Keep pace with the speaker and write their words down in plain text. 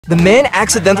The man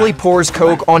accidentally pours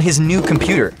Coke on his new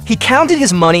computer. He counted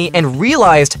his money and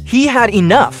realized he had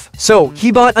enough. So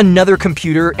he bought another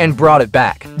computer and brought it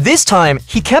back. This time,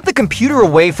 he kept the computer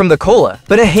away from the cola,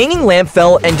 but a hanging lamp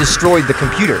fell and destroyed the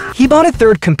computer. He bought a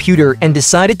third computer and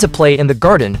decided to play in the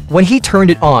garden. When he turned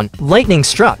it on, lightning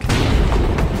struck.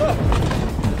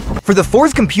 For the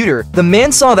fourth computer, the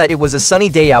man saw that it was a sunny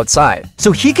day outside,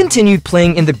 so he continued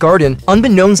playing in the garden.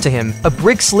 Unbeknownst to him, a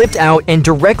brick slipped out and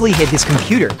directly hit his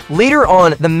computer. Later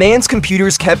on, the man's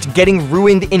computers kept getting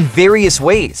ruined in various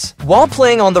ways. While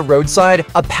playing on the roadside,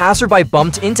 a passerby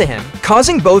bumped into him,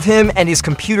 causing both him and his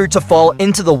computer to fall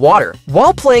into the water.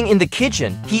 While playing in the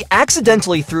kitchen, he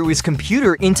accidentally threw his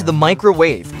computer into the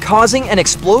microwave, causing an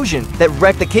explosion that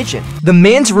wrecked the kitchen. The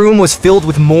man's room was filled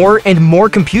with more and more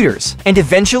computers, and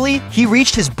eventually, he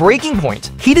reached his breaking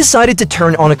point. He decided to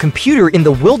turn on a computer in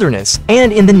the wilderness,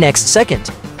 and in the next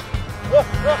second,